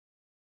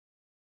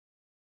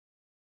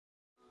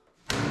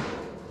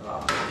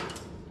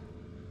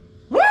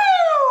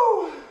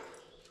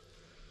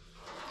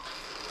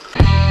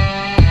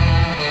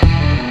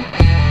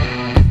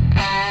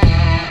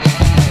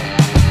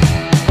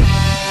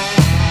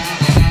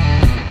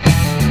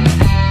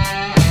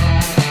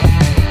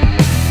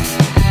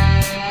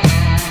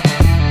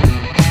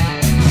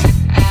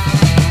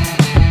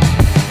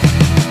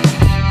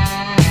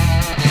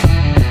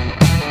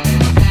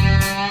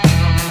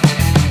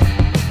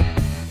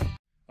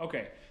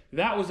Okay,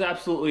 that was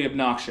absolutely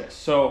obnoxious.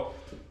 So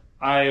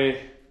I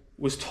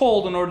was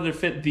told in order to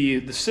fit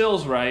the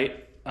sills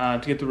right,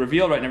 to get the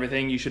reveal right and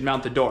everything, you should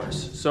mount the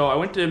doors. So I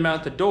went to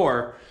mount the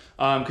door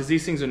because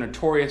these things are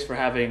notorious for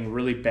having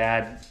really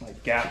bad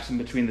like gaps in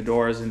between the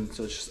doors, and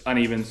so it's just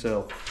uneven.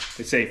 So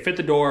they say fit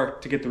the door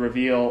to get the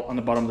reveal on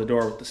the bottom of the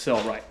door with the sill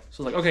right.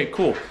 So I was like, okay,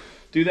 cool,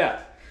 do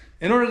that.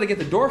 In order to get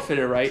the door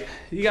fitted right,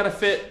 you got to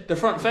fit the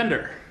front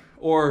fender,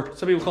 or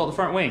some people call it the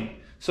front wing.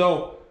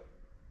 So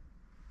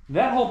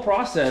that whole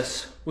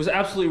process was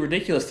absolutely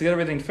ridiculous to get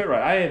everything to fit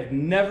right. I have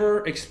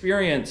never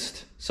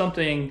experienced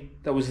something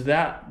that was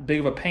that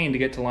big of a pain to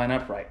get to line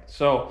up right.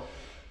 So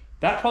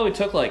that probably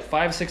took like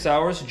 5-6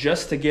 hours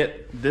just to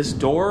get this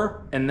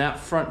door and that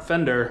front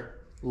fender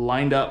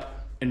lined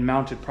up and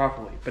mounted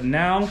properly. But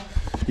now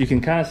you can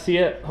kind of see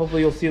it.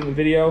 Hopefully you'll see it in the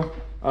video.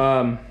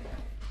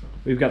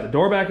 We've got the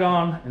door back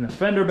on and the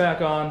fender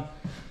back on.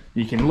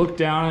 You can look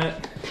down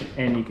it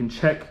and you can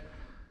check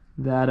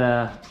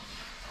that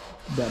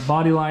that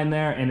body line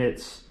there, and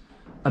it's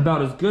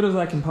about as good as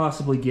I can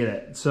possibly get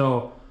it.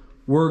 So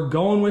we're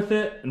going with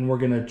it, and we're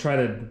gonna try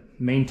to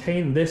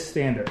maintain this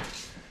standard.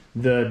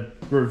 The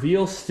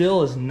reveal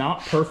still is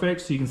not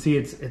perfect, so you can see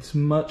it's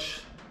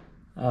much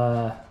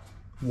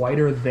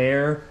wider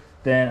there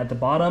than at the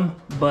bottom,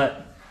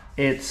 but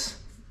it's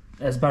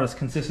about as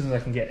consistent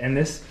as I can get. And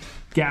this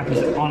gap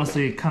is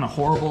honestly kind of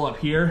horrible up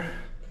here,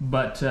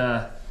 but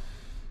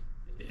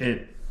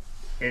it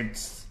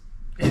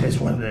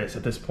is what it is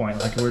at this point.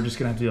 Like, we're just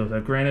gonna have to deal with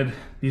that. Granted,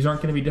 these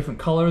aren't gonna be different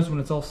colors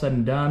when it's all said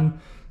and done,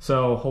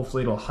 so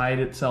hopefully it'll hide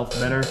itself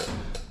better.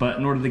 But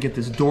in order to get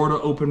this door to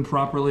open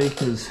properly,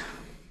 because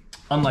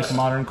unlike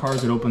modern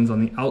cars, it opens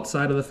on the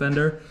outside of the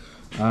fender,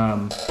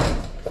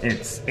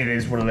 it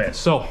is what it is.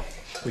 So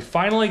we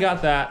finally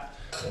got that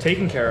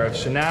taken care of.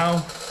 So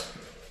now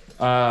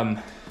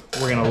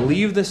we're gonna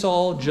leave this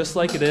all just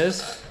like it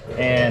is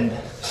and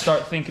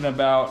start thinking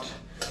about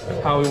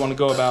how we want to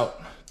go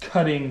about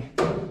cutting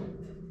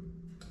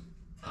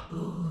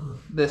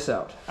this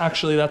out.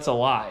 Actually, that's a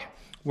lie.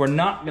 We're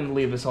not gonna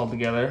leave this all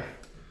together.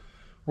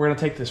 We're gonna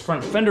take this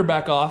front fender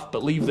back off,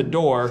 but leave the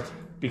door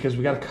because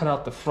we gotta cut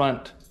out the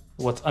front,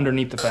 what's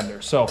underneath the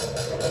fender. So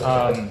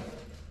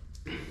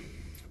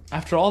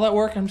after all that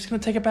work, I'm just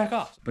gonna take it back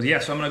off. But yeah,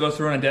 so I'm gonna go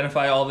through and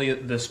identify all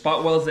the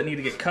spot welds that need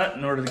to get cut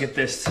in order to get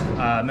this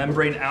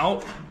membrane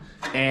out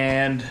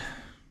and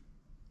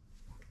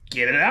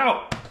get it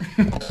out.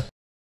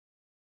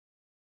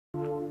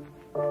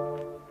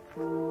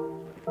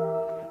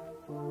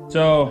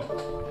 So,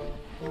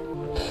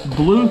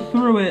 blew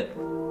through it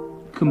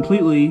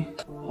completely,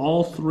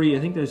 all three. I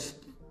think there's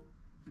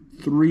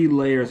 3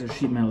 layers of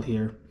sheet metal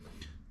here.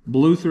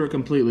 Blew through it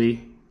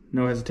completely,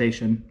 no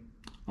hesitation.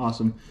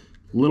 Awesome.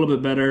 A little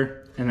bit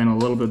better, and then a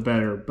little bit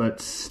better,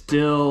 but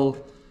still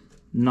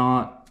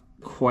not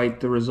quite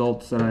the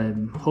results that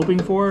I'm hoping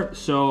for.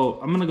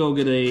 So I'm gonna go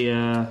get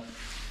a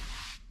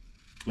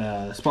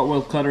spot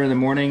weld cutter in the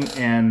morning,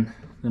 and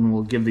then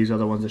we'll give these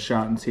other ones a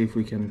shot and see if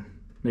we can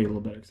make it a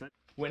little better.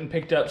 Went and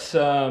picked up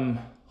some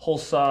hole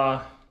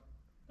saw,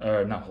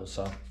 or not hole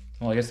saw.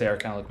 Well, I guess they are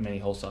kind of like mini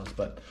hole saws,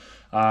 but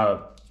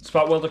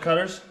spot welder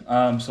cutters.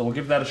 So we'll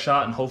give that a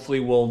shot, and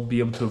hopefully we'll be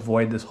able to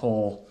avoid this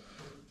hole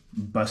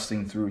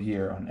busting through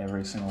here on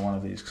every single one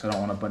of these, because I don't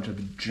want a bunch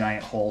of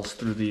giant holes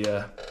through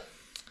the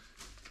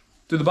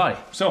body.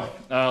 So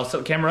I'll set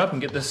the camera up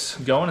and get this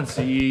going and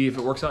see if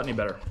it works out any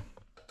better.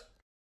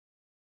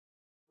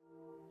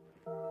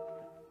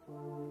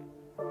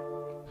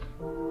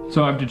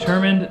 So I've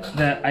determined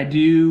that I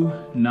do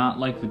not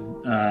like the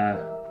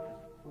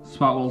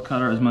spot weld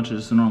cutter as much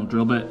as the normal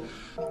drill bit.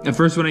 At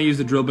first, when I used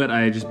the drill bit,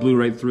 I just blew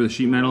right through the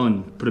sheet metal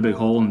and put a big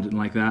hole, and didn't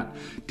like that.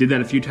 Did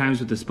that a few times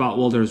with the spot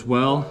welder as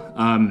well.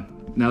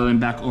 Now that I'm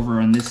back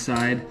over on this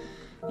side,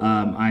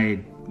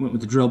 I went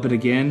with the drill bit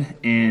again,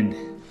 and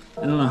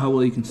I don't know how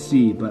well you can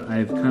see, but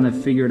I've kind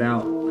of figured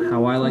out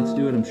how I like to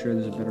do it. I'm sure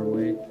there's a better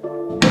way.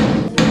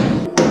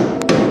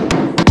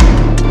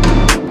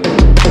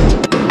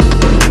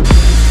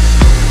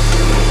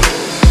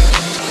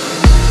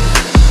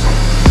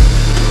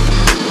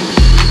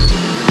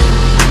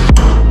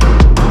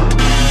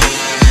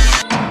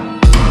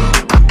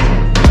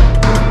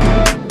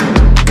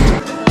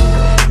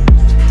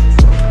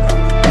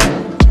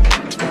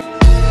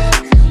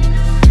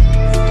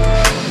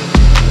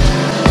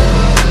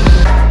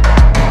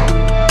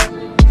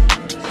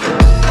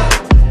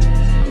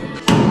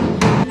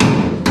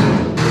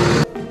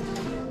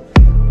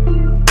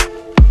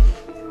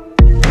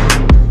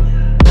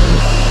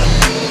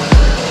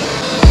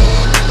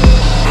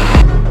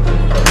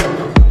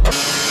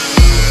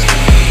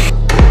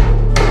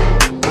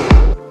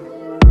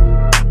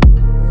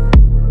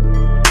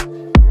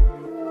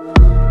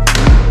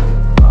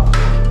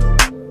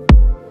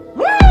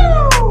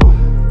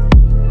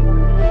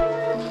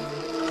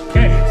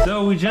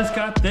 We just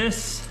got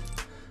this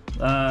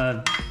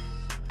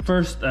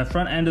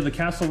front end of the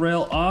castle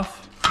rail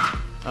off.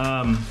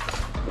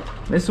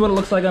 This is what it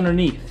looks like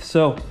underneath.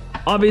 So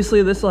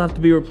obviously this will have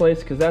to be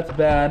replaced because that's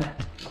bad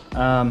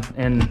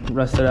and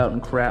rusted out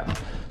and crap.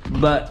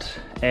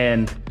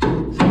 and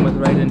same with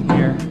right in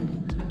here.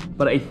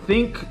 But I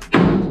think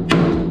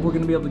we're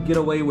gonna be able to get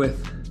away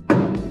with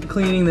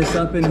cleaning this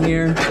up in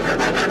here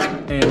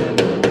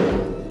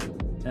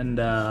and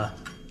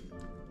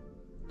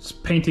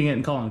just painting it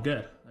and calling it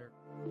good.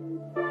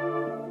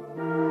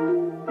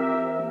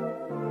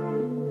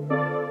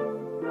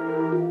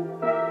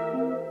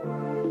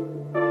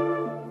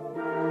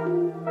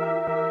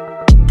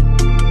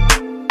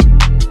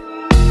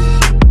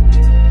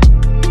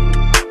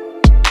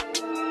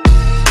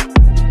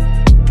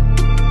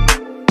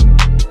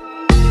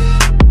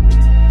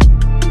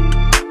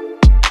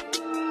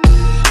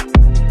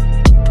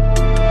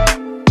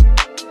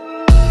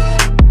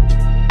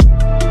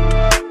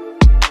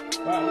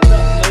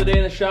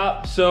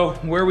 Shop. So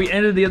where we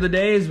ended the other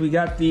day is we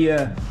got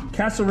the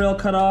castle rail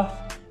cut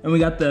off, and we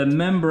got the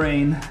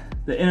membrane,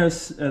 the inner,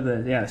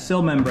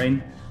 sill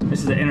membrane. This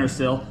is the inner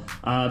sill.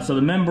 So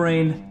the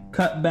membrane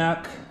cut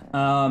back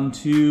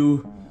to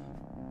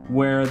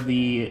where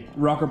the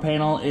rocker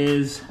panel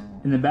is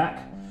in the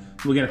back.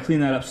 We got to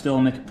clean that up still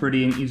and make it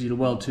pretty and easy to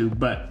weld to,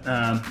 but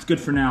it's good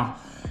for now.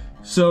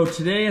 So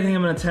today I think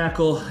I'm going to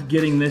tackle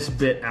getting this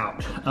bit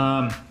out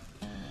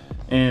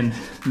and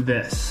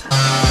this.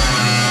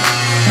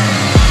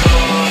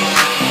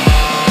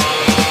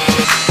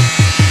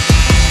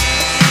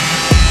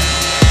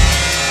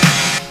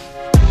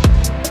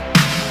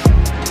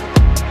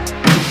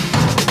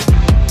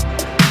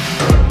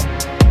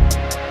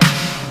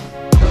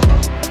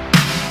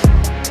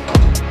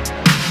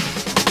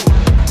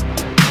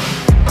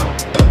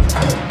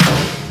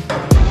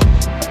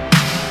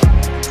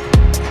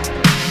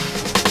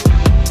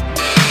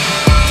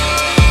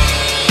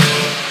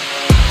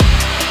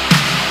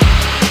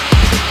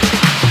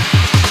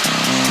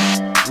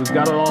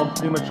 Got it all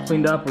pretty much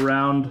cleaned up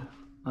around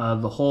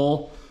the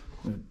hole.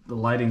 The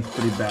lighting's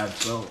pretty bad,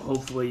 so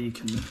hopefully you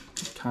can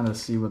kind of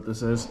see what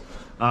this is.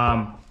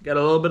 Got a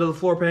little bit of the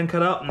floor pan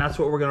cut out, and that's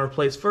what we're gonna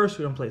replace first.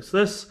 We're gonna replace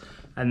this,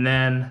 and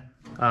then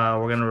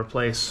we're gonna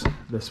replace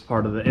this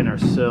part of the inner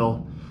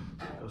sill.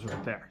 It goes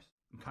right there.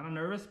 I'm kind of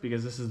nervous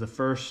because this is the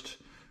first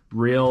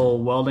real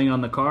welding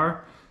on the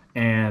car,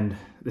 and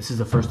this is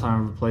the first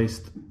time I've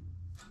replaced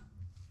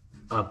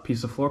a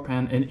piece of floor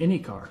pan in any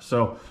car.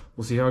 So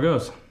we'll see how it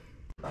goes.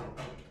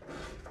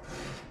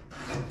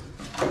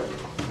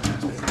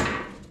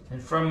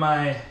 And from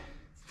my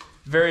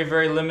very,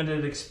 very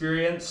limited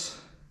experience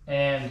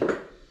and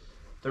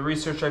the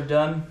research I've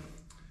done,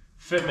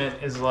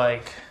 fitment is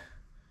like,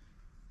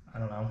 I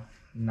don't know,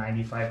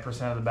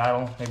 95% of the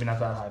battle. Maybe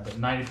not that high, but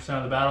 90%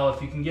 of the battle. If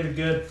you can get a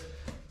good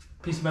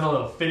piece of metal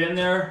that'll fit in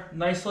there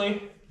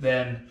nicely,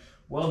 then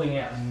welding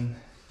it and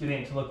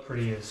getting it to look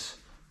pretty is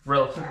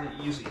relatively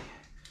easy.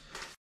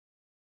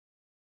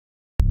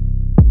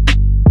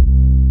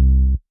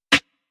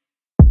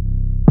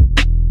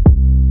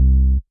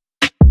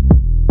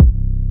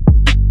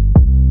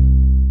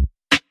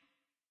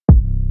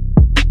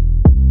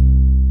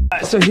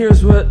 So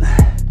here's what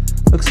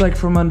looks like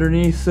from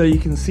underneath. So you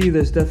can see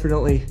there's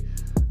definitely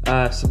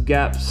some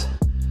gaps.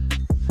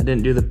 I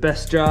didn't do the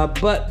best job,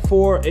 but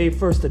for a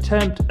first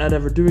attempt at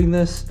ever doing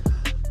this,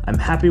 I'm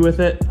happy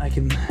with it. I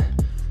can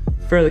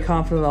fairly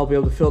confident I'll be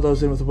able to fill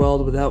those in with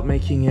weld without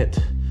making it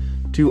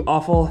too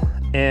awful.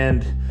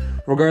 And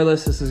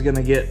regardless, this is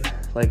gonna get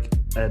like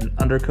an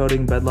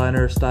undercoating bed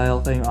liner style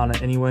thing on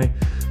it anyway.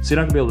 So you're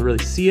not gonna be able to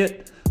really see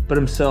it, but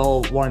I'm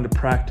still wanting to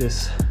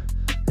practice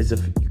as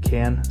if you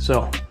can.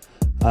 So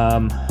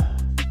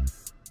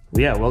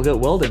yeah, we'll get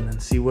welding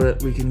and see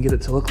what we can get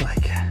it to look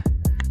like.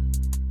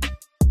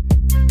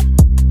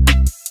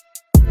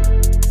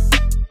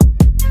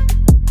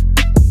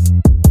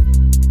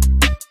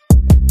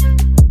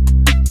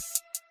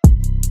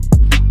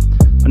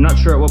 I'm not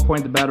sure at what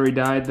point the battery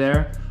died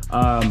there,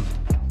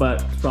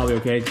 but it's probably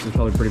okay because it's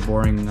probably pretty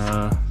boring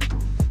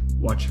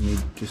watching me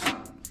just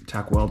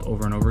tack weld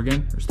over and over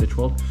again, or stitch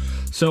weld.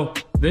 So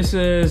this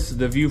is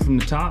the view from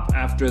the top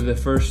after the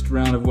first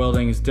round of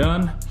welding is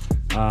done.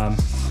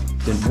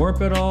 Didn't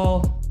warp at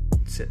all,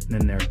 sitting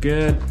in there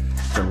good.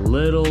 It's a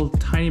little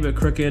tiny bit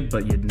crooked,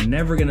 but you're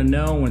never gonna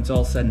know when it's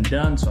all said and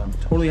done, so I'm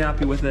totally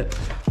happy with it.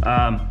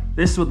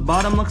 This is what the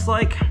bottom looks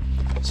like.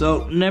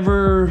 So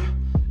never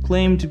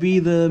claimed to be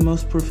the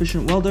most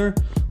proficient welder,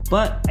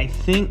 but I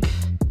think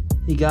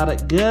he got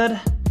it good,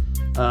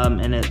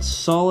 and it's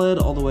solid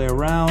all the way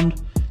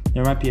around.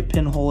 There might be a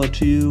pinhole or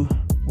two,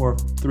 or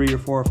 3 or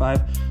 4 or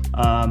 5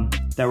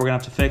 that we're gonna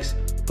have to fix,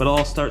 but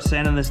I'll start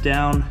sanding this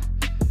down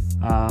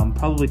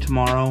probably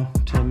tomorrow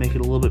to make it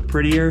a little bit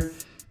prettier,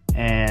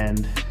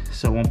 and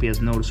so it won't be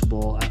as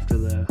noticeable after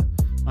the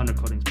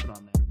undercoating's put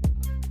on there.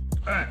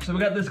 All right, so we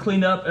got this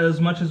cleaned up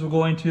as much as we're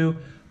going to.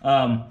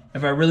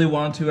 If I really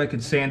wanted to, I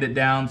could sand it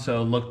down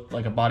so it looked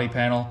like a body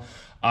panel.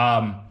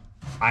 I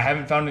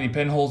haven't found any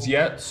pinholes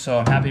yet, so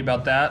I'm happy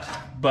about that,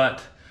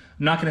 but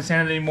I'm not gonna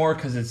sand it anymore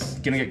because it's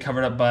gonna get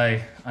covered up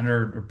by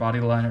under or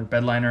body liner or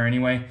bed liner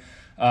anyway.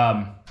 So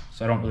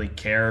I don't really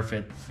care if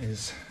it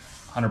is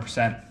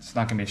 100%. It's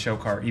not gonna be a show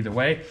car either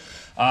way.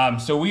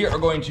 So we are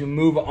going to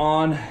move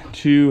on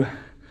to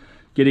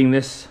getting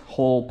this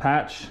whole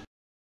patch.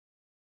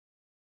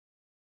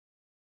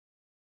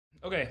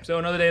 Okay, so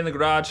another day in the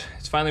garage.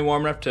 It's finally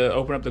warm enough to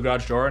open up the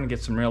garage door and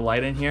get some real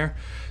light in here.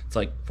 It's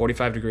like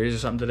 45 degrees or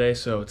something today,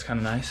 so it's kind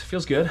of nice. It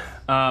feels good.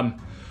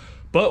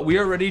 But we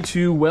are ready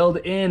to weld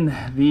in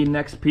the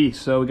next piece.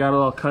 So we got it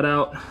all cut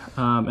out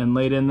and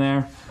laid in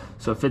there,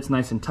 so it fits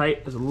nice and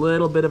tight. There's a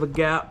little bit of a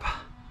gap,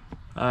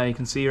 you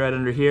can see right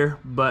under here,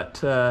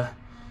 but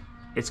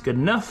it's good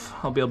enough.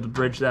 I'll be able to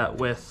bridge that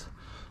with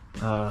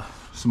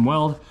some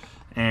weld,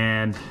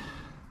 and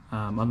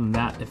other than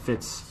that, it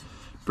fits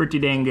pretty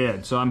dang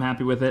good. So I'm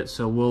happy with it.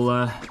 So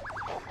we'll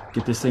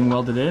get this thing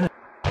welded in.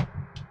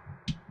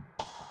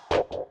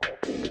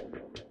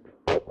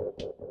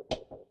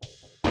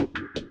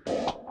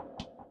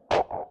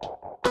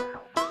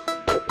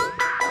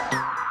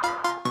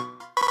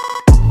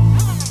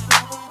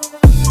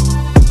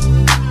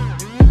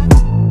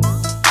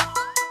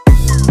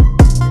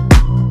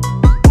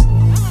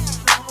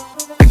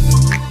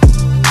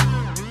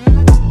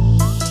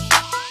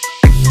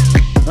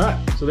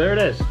 So there it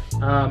is.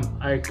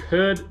 I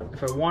could,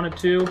 if I wanted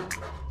to,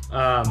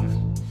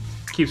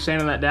 keep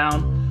sanding that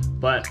down,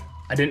 but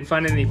I didn't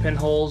find any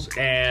pinholes,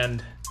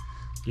 and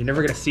you're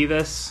never gonna see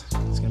this.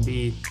 It's gonna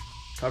be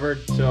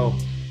covered, so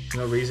there's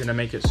no reason to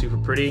make it super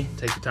pretty.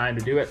 Take the time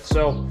to do it.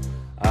 So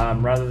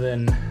rather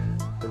than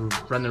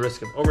run the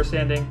risk of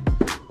oversanding,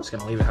 I'm just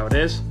gonna leave it how it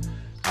is.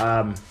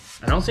 I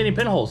don't see any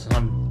pinholes.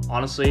 I'm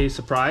honestly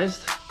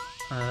surprised,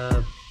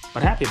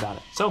 but happy about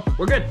it. So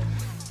we're good.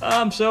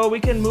 So we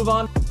can move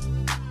on.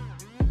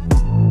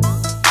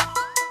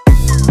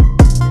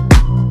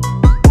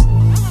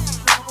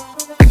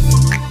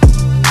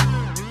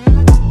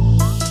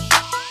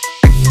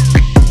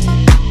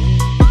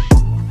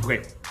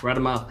 Okay, we're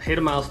at hit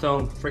a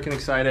milestone, freaking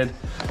excited.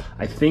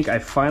 I think I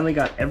finally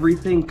got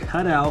everything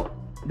cut out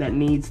that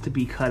needs to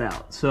be cut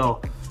out.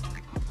 So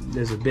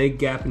there's a big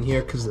gap in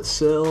here because the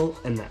sill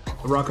and the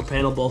rocker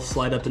panel both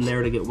slide up in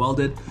there to get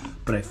welded,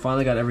 but I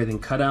finally got everything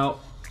cut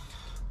out.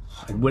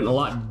 I went a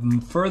lot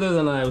further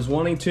than I was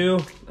wanting to.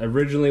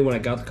 Originally, when I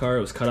got the car,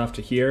 it was cut off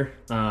to here.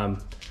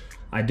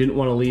 I didn't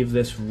want to leave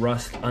this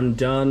rust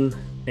undone,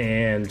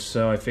 and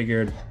so I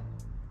figured,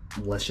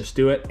 let's just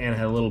do it. And I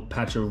had a little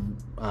patch of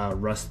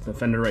rust in the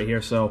fender right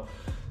here, so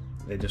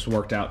it just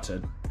worked out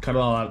to cut it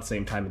all out at the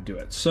same time and do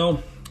it.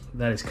 So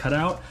that is cut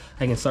out.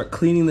 I can start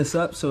cleaning this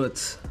up so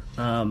it's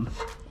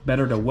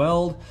better to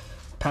weld,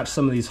 patch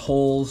some of these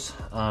holes,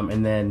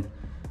 and then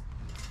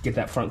get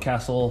that front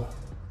castle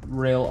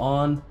rail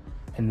on,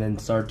 and then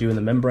start doing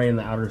the membrane and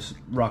the outer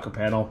rocker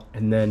panel,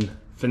 and then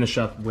finish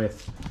up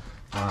with,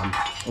 I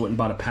went and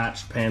bought a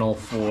patch panel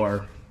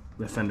for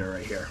the fender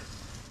right here.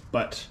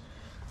 But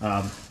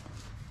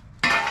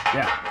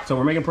yeah, so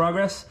we're making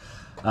progress.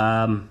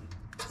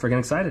 Freaking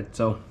excited,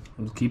 so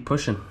we'll keep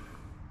pushing.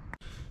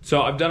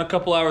 So I've done a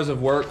couple hours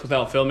of work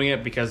without filming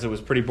it because it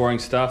was pretty boring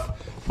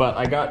stuff, but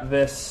I got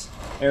this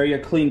area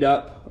cleaned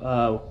up,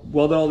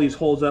 welded all these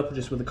holes up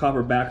just with the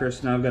copper backer,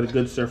 so now I've got a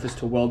good surface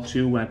to weld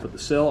to when I put the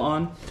sill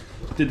on.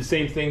 Did the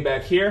same thing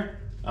back here.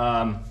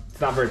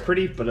 It's not very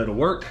pretty, but it'll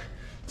work.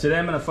 Today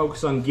I'm going to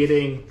focus on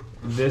getting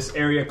this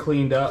area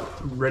cleaned up,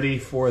 ready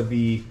for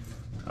the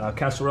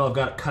castle rail. I've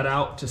got it cut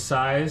out to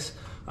size,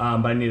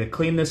 but I need to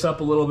clean this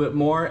up a little bit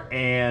more,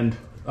 and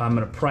I'm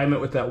going to prime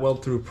it with that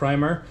weld through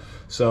primer,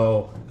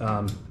 so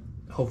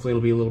hopefully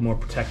it'll be a little more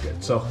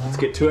protected. So let's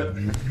get to it.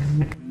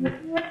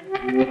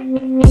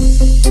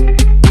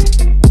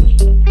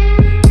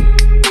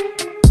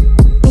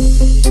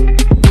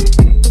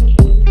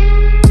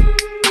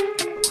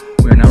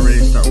 We're now ready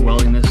to start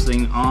welding this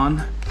thing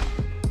on.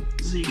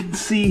 So you can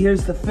see,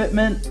 here's the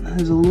fitment.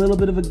 There's a little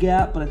bit of a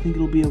gap, but I think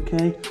it'll be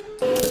okay.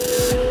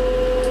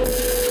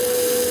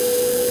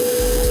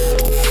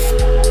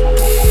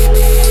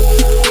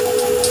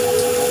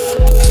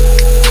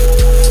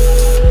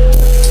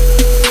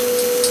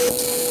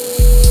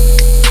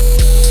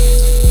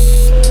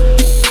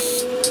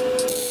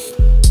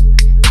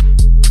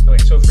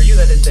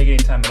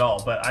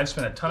 But I've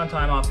spent a ton of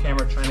time off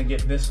camera trying to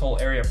get this whole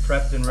area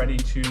prepped and ready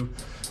to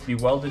be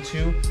welded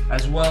to,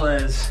 as well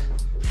as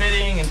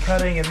fitting and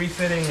cutting and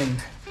refitting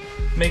and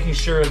making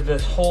sure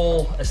this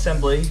whole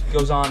assembly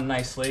goes on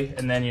nicely,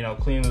 and then, you know,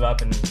 cleaning it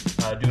up and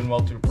doing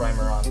weld through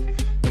primer on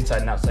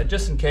inside and outside,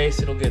 just in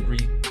case it'll get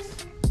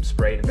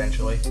re-sprayed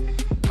eventually.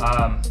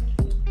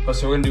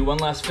 So we're gonna do one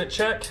last fit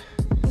check,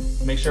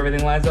 make sure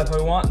everything lines up how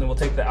we want, and then we'll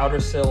take the outer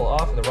sill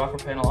off, the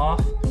rocker panel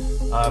off,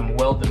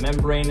 weld the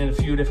membrane in a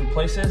few different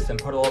places, then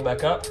put it all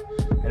back up,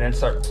 and then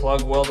start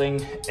plug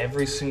welding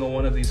every single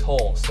one of these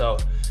holes. So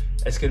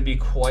it's gonna be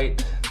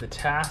quite the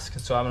task,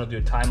 so I'm gonna do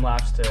a time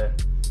lapse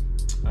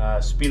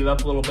to speed it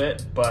up a little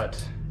bit,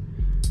 but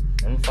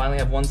then finally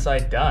have one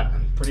side done.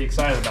 I'm pretty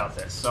excited about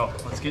this, so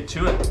let's get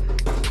to it.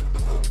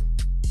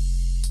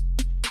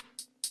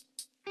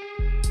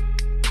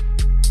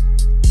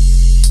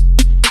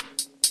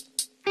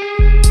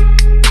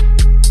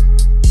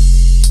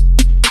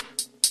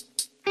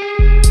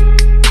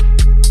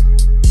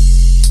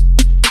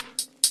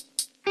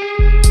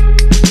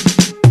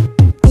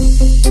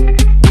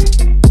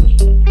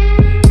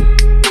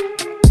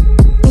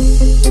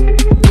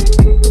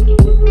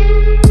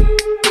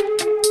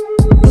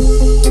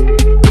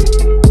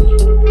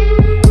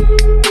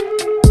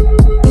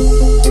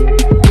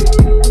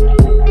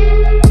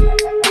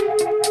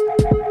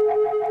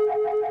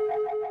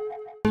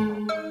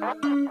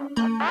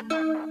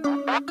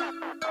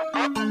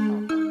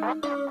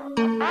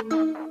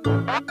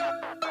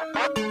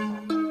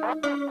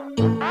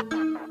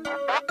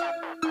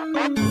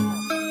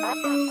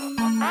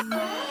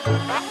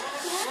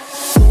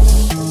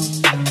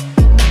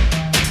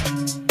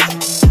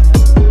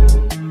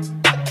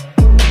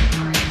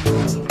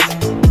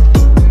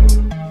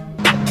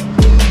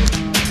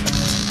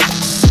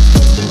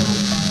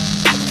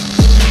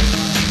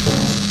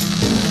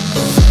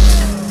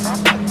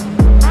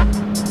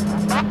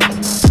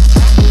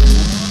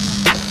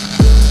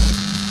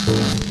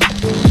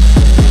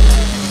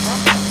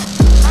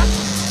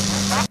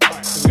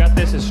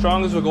 As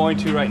strong as we're going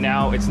to right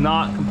now. It's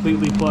not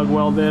completely plug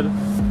welded.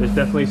 There's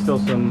definitely still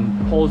some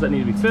holes that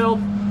need to be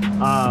filled,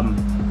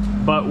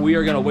 but we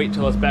are going to wait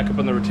till it's back up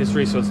on the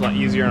rotisserie so it's a lot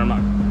easier and I'm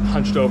not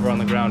hunched over on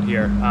the ground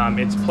here.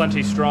 It's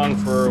plenty strong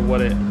for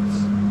what it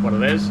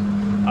is.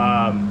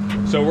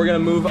 So we're going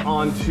to move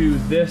on to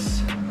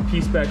this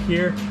piece back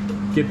here,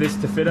 get this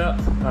to fit up,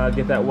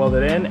 get that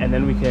welded in, and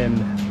then we can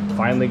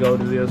finally go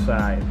to the other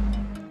side.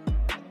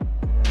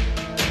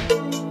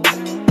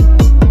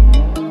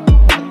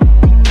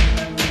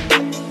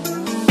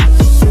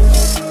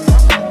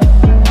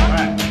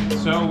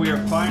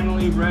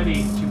 Finally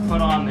ready to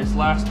put on this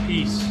last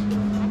piece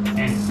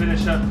and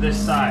finish up this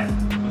side.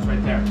 It was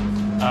right there.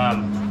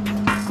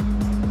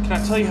 Can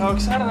I tell you how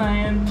excited I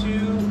am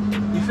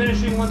to be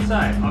finishing one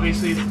side?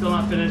 Obviously it's still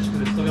not finished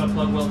because it's still got to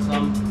plug weld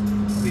some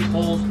of these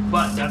holes,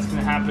 but that's going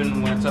to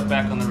happen when it's up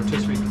back on the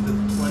rotisserie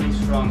because it's plenty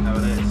strong how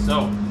it is.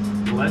 So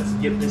let's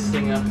get this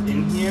thing up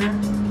in here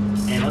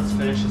and let's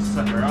finish this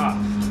sucker off.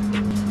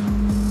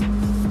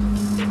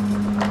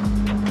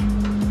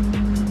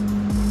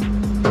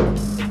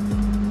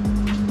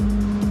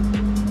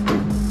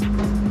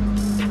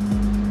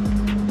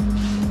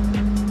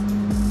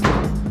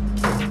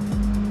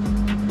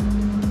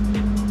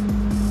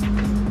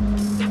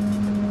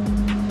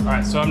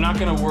 Alright, so I'm not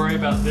going to worry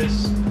about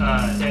this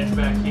edge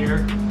back here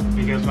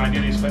because when I do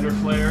these fender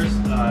flares,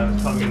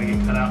 it's probably going to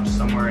get cut out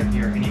somewhere in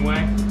here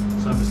anyway.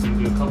 So I'm just going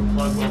to do a couple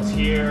plug welds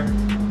here,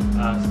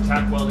 some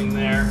tack welding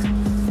there,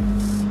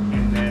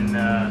 and then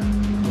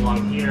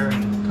along here,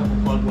 and a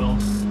couple plug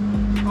welds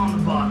on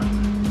the bottom.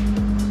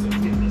 Let's go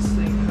get this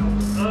thing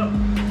held up.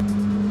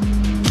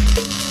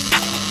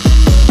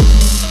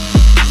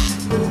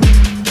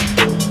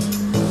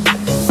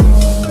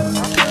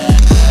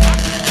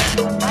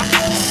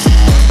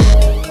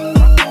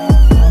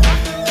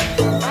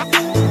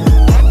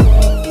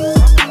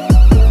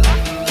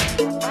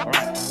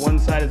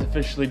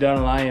 Officially done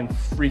and I am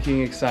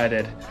freaking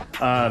excited.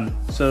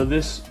 So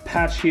this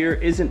patch here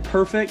isn't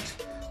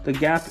perfect. The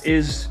gap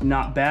is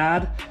not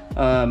bad.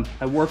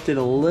 I worked it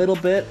a little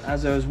bit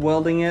as I was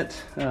welding it.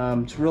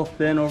 It's real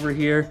thin over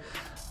here,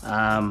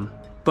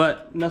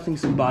 but nothing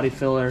some body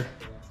filler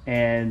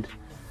and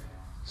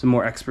some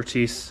more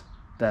expertise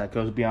that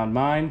goes beyond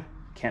mine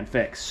can't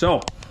fix.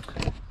 So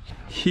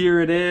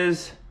here it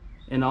is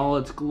in all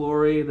its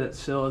glory. That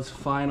sill is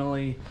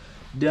finally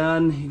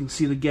done. You can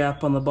see the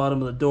gap on the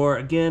bottom of the door.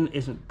 Again,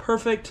 isn't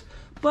perfect,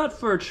 but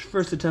for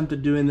first attempt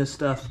at doing this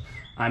stuff,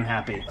 I'm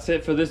happy. That's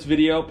it for this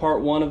video,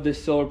 part one of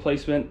this sill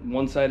replacement.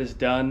 One side is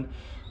done.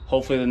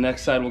 Hopefully the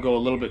next side will go a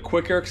little bit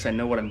quicker because I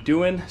know what I'm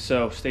doing.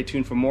 So stay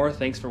tuned for more.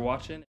 Thanks for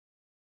watching.